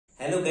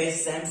Hello guys,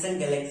 Samsung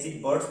Galaxy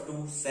buds 2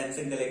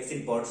 Samsung Galaxy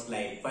buds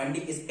light finally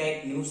इसका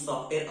एक new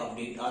software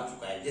update आ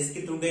चुका है,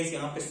 जिसके थ्रू गाइस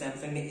यहाँ पे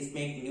सैमसंग ने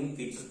इसमें एक न्यू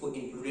फीचर्स को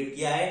इंक्लूडेड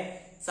किया है।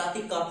 साथ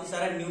ही काफी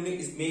सारा न्यू ने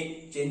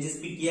इसमें चेंजेस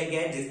भी किया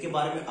गया है, जिसके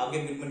बारे में आगे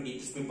वीडियो में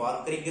डिटेल्स में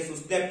बात करेंगे। सो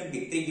उसके आप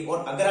देखते रहिए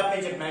और अगर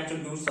आपने जब नया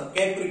चैनल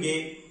सब्सक्राइब करिए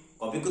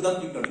अभी को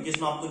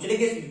नोटिफिकेशन आपको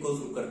चलेगा। इस वीडियो को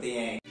शुरू करते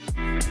हैं।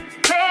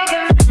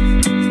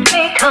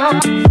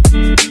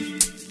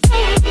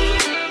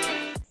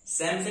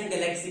 Samsung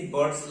Galaxy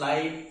buds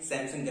light,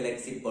 Samsung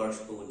Galaxy buds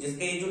 2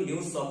 जिसका ये जो न्यू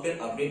सॉफ्टवेयर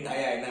अपडेट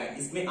आया है ना,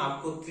 इसमें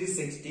आपको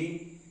 360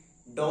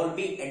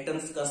 डॉल्बी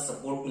एटम्स का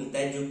सपोर्ट मिलता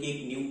है, जो कि एक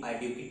न्यू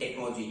ऑडियो की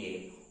टेक्नोलॉजी है।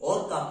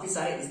 और काफी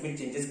सारे इसमें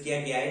चेंजेस किया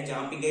गया है,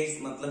 जहां पे गाइस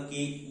मतलब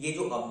कि ये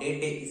जो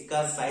अपडेट है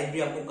इसका साइज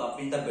भी आपको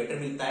काफी ज्यादा बेटर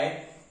मिलता है।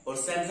 और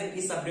सैमसंग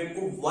इस अपडेट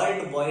को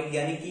वर्ल्ड वाइड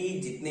यानी कि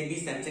जितने भी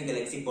सैमसंग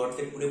गैलेक्सी बड्स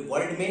है पूरे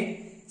वर्ल्ड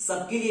में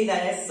सबके लिए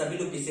लाया है, सभी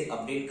लोग इसे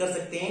अपडेट कर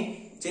सकते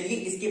हैं। चलिए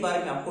इसके बारे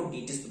में आपको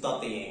डिटेल्स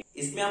बताते हैं।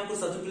 इसमें आपको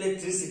सबसे पहले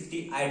 360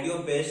 audio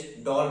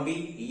based Dolby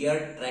year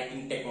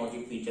trekking technology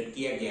feature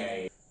किया गया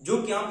है, जो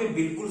कि यहाँ पे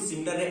बिल्कुल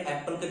सिमिलर है।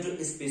 एप्पल का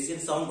जो स्पेशल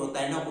साउंड होता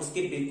है ना,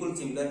 उसके बिल्कुल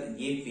सिमिलर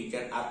ये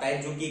फीचर आता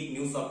है, जो कि एक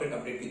न्यू सॉफ्टवेयर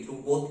अपडेट के थ्रू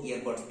बोथ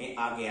ईयरबड्स में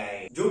आ गया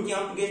है, जो कि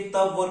यहाँ पे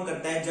तब वर्क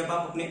करता है जब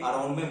आप अपने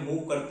अराउंड में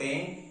मूव करते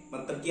हैं,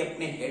 मतलब कि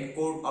अपने हेड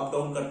को अप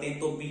डाउन करते हैं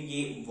तो भी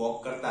ये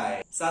वर्क करता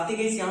है। साथ ही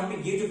गाइस यहाँ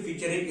पे ये जो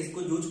फीचर है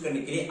इसको यूज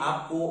करने के लिए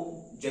आपको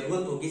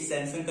जरूरत होगी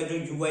सैमसंग का जो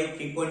UI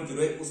 3.0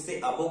 है उससे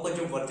अबव का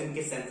जो वर्जन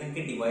के सैमसंग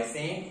के डिवाइस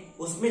हैं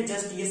उसमें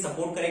जस्ट ये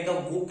सपोर्ट करेगा,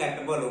 वो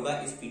कैपेबल होगा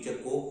इस फीचर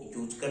को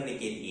यूज करने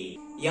के लिए।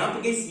 यहाँ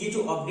पे गाइस ये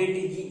जो अपडेट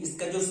है ये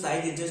इसका जो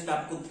साइज है जस्ट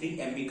आपको 3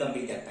 MB का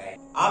मिल जाता है।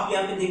 आप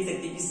यहाँ पे देख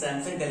सकते हैं कि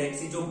सैमसंग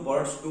गैलेक्सी जो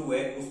बड्स 2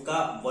 है उसका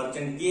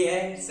वर्जन ये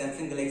है,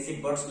 सैमसंग गैलेक्सी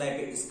बड्स लाइट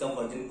है इसका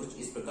वर्जन कुछ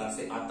इस प्रकार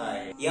से आता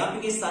है। यहाँ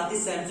पे साथ ही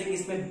सैमसंग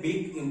इसमें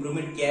बिग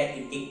इंप्रूवमेंट किया है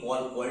इनकी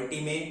कॉल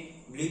क्वालिटी में।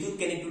 ब्लूटूथ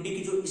कनेक्टिविटी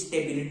की जो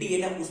स्टेबिलिटी है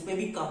ना, उसमें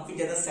भी काफी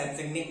ज्यादा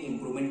सैमसंग ने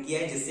इंप्रूवमेंट किया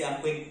है, जिससे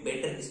आपको एक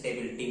बेटर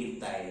स्टेबिलिटी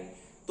मिलता है।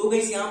 तो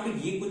गाइस यहाँ पे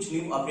ये कुछ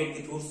न्यू अपडेट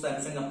के थ्रू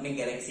सैमसंग अपने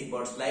गैलेक्सी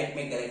बड्स लाइट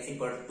में, गैलेक्सी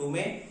बड्स 2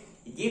 में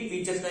ये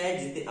फीचर्स लाया है,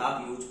 जिसे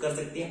आप यूज कर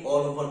सकते हैं।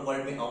 ऑल ओवर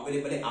वर्ल्ड में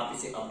अवेलेबल है, आप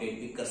इसे अपडेट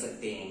भी कर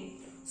सकते हैं।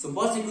 सो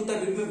बस एक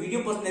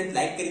वीडियो पसंद है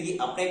लाइक करिए,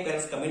 अपना एक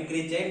प्यार कमेंट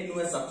करिए,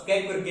 चैनल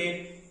सब्सक्राइब करके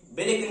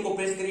बेल आइकन को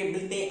प्रेस करिए।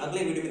 मिलते हैं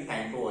अगले वीडियो में।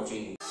 Thank for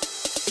watching.